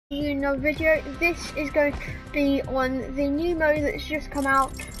Another video. This is going to be on the new mode that's just come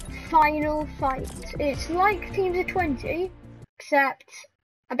out, Final Fight. It's like Teams of 20, except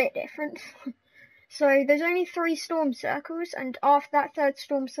a bit different. So there's only 3 storm circles, and after that third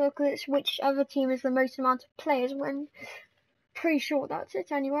storm circle, it's whichever team has the most amount of players win. Pretty sure that's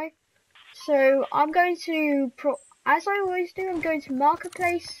it anyway. So I'm going to, as I always do, I'm going to mark a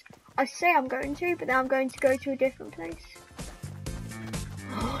place. I say I'm going to, but then I'm going to go to a different place.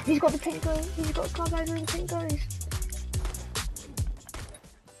 He's got the pink guy. He's got a carbide with the pink guys.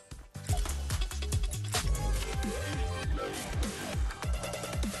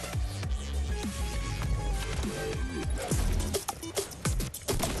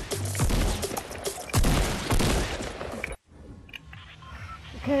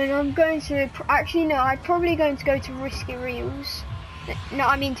 Okay, and I'm going to actually no. I'm probably going to go to Risky Reels. No,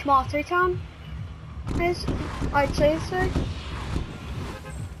 I mean Tomato Town. I'd say so.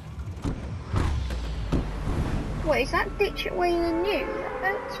 Wait, is that ditch way than new?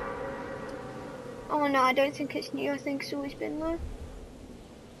 That oh no, I don't think it's new. I think it's always been there.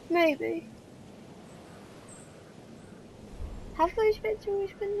 Maybe. Have those bits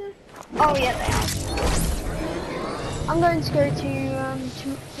always been there? Oh yeah, they have. I'm going to go to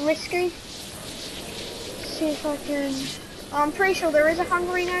Risky. See if I can. I'm pretty sure there is a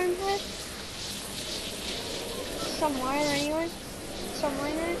hungry gnome here. Somewhere anyway.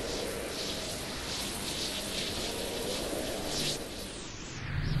 Somewhere there.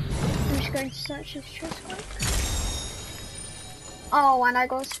 Going to search this chest quick. Oh, and I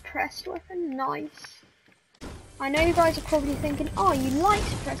got a suppressed weapon. Nice. I know you guys are probably thinking, oh, you like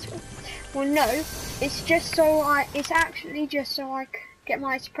suppressed weapon. Well, no, it's just so it's actually just so I get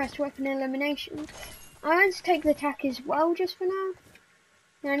my suppressed weapon elimination. I'm going to take the attack as well, just for now.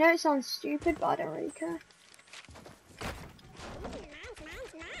 Now, I know it sounds stupid, but I don't really care.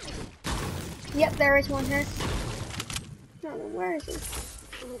 Yep, there is one here. No, where is he?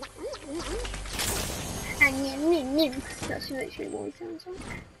 That's literally what he sounds like.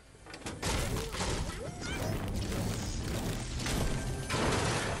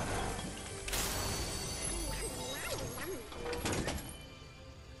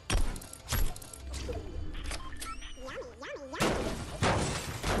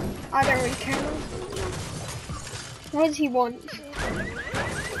 I don't really care. What does he want?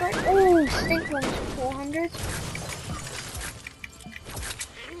 Oh, stink ones for 400.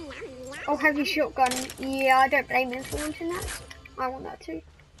 Oh, heavy shotgun. Yeah, I don't blame him for wanting that. I want that too.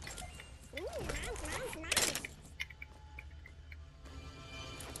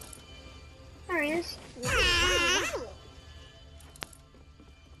 There he is.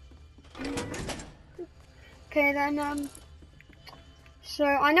 Okay then, so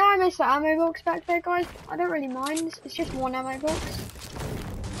I know I missed that ammo box back there, guys. I don't really mind. It's just one ammo box.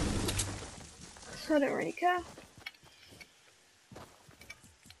 So I don't really care.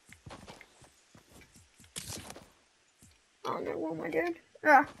 Oh no, what am I doing?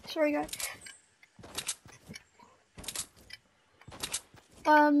 Ah, sorry guys.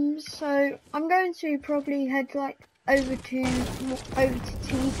 So I'm going to probably head like over to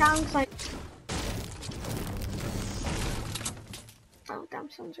T-Town. Oh damn,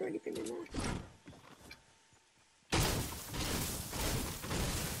 someone's already been in there.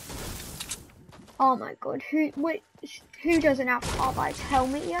 Oh my god, who doesn't have carbide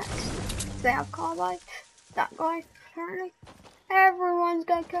helmet yet? They have carbide. That guy. Apparently, everyone's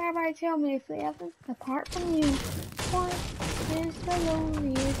got carbide helmet if they have them, apart from you. What is the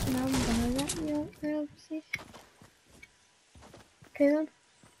loneliest number that you'll ever see? Okay then,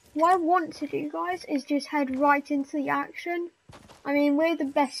 what I want to do, guys, is just head right into the action. I mean, we're the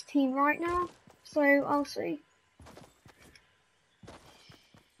best team right now, so I'll see.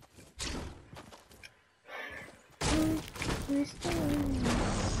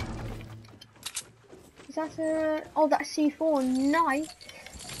 Is that a... oh, that's C4, nice.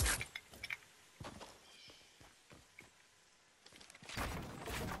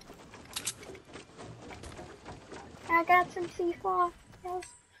 I got some C4, yes.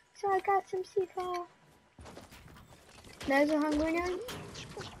 So I got some C4. There's a hungry gnome.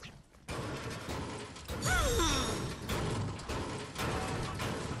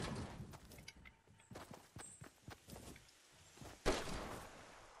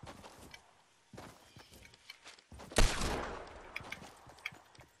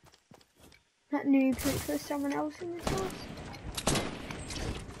 That noob thinks there's someone else in this house.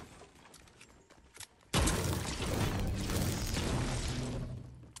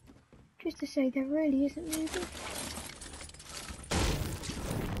 Just to say, there really isn't moving.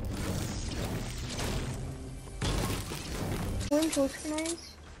 Reinforced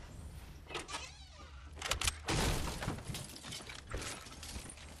grenades.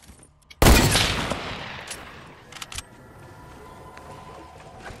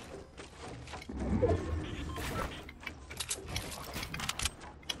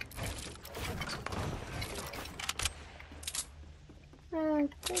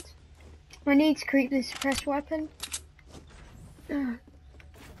 good. I need to creep this suppressed weapon.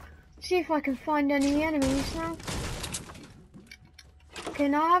 See if I can find any enemies now. Okay,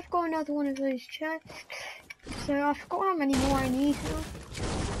 now I've got another one of those chests. So I forgot how many more I need now.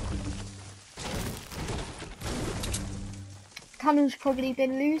 Tunnel's probably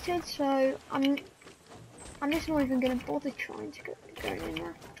been looted, so I'm just not even gonna bother trying to go in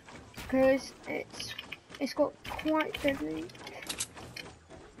there because it's got quite good loot.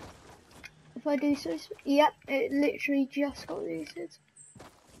 If I do so, yep, it literally just got looted.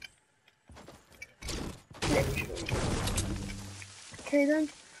 Literally. Okay then,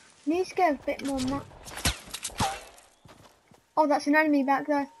 need to get a bit more map. Oh, that's an enemy back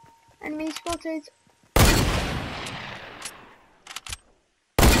there. Enemy spotted.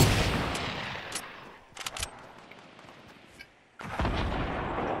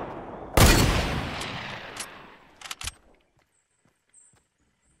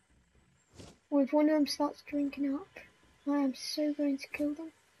 Well, if one of them starts drinking up, I am so going to kill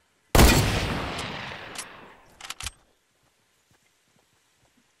them.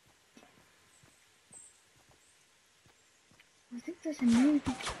 I think there's a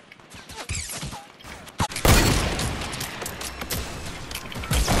newbie.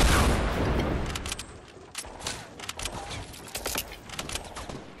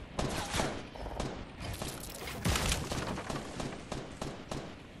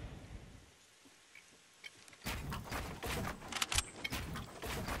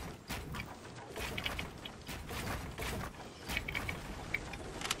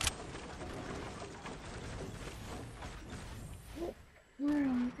 Where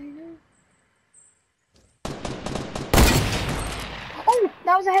are they now? Oh,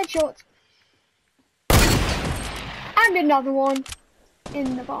 that was a headshot. And another one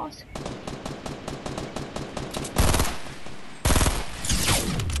in the basket.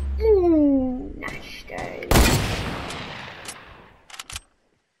 Ooh, nice go.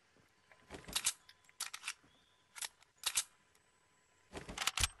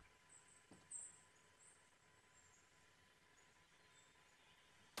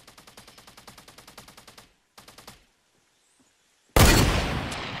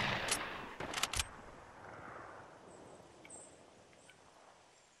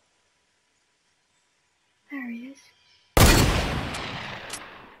 There he is.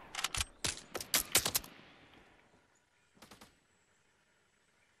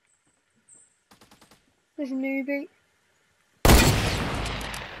 There's a newbie.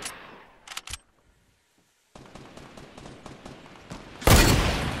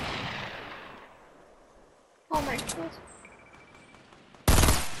 Oh my god.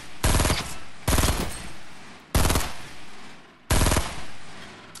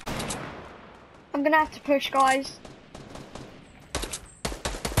 I'm gonna have to push, guys.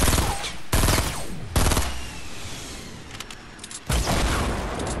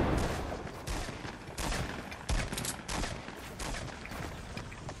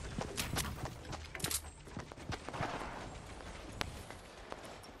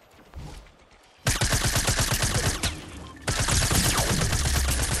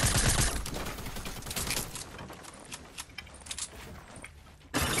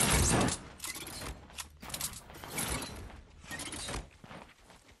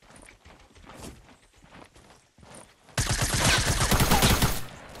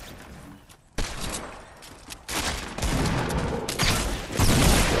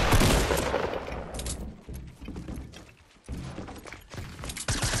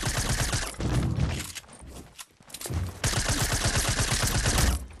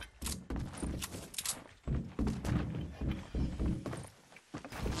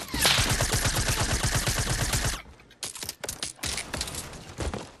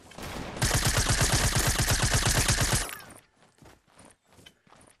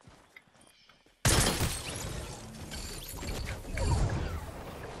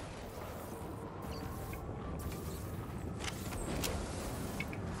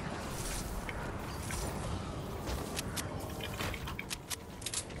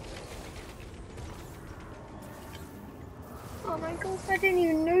 Oh my god, I didn't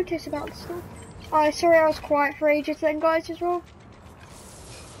even notice about the stuff. Oh, sorry I was quiet for ages then, guys, as well.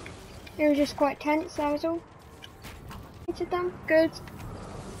 It was just quite tense, that was all. Hated them, good.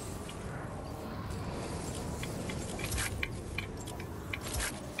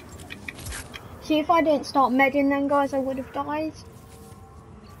 See, if I didn't start medding then, guys, I would have died.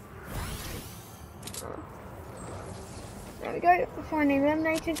 There we go, I finally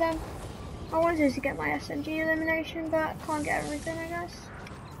eliminated them. I wanted to get my SMG elimination, but can't get everything, I guess.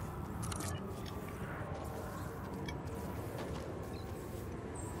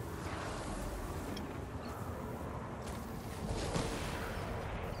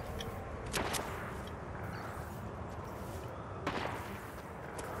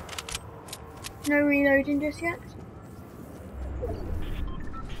 No reloading just yet.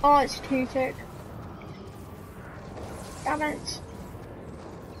 Oh, it's too sick. Damn it.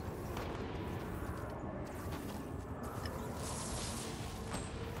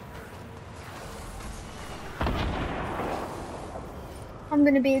 I'm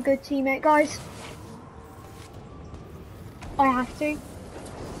gonna be a good teammate, guys. I have to.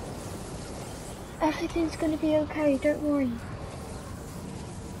 Everything's gonna be okay, don't worry.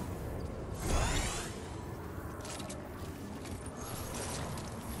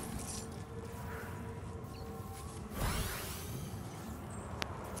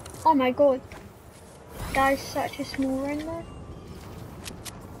 Oh my god. That is such a small run there.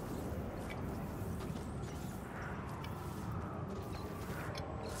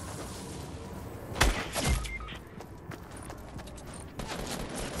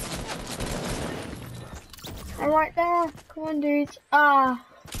 Right there. Come on, dudes. Ah.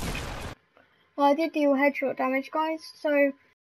 Well, I did deal headshot damage, guys, so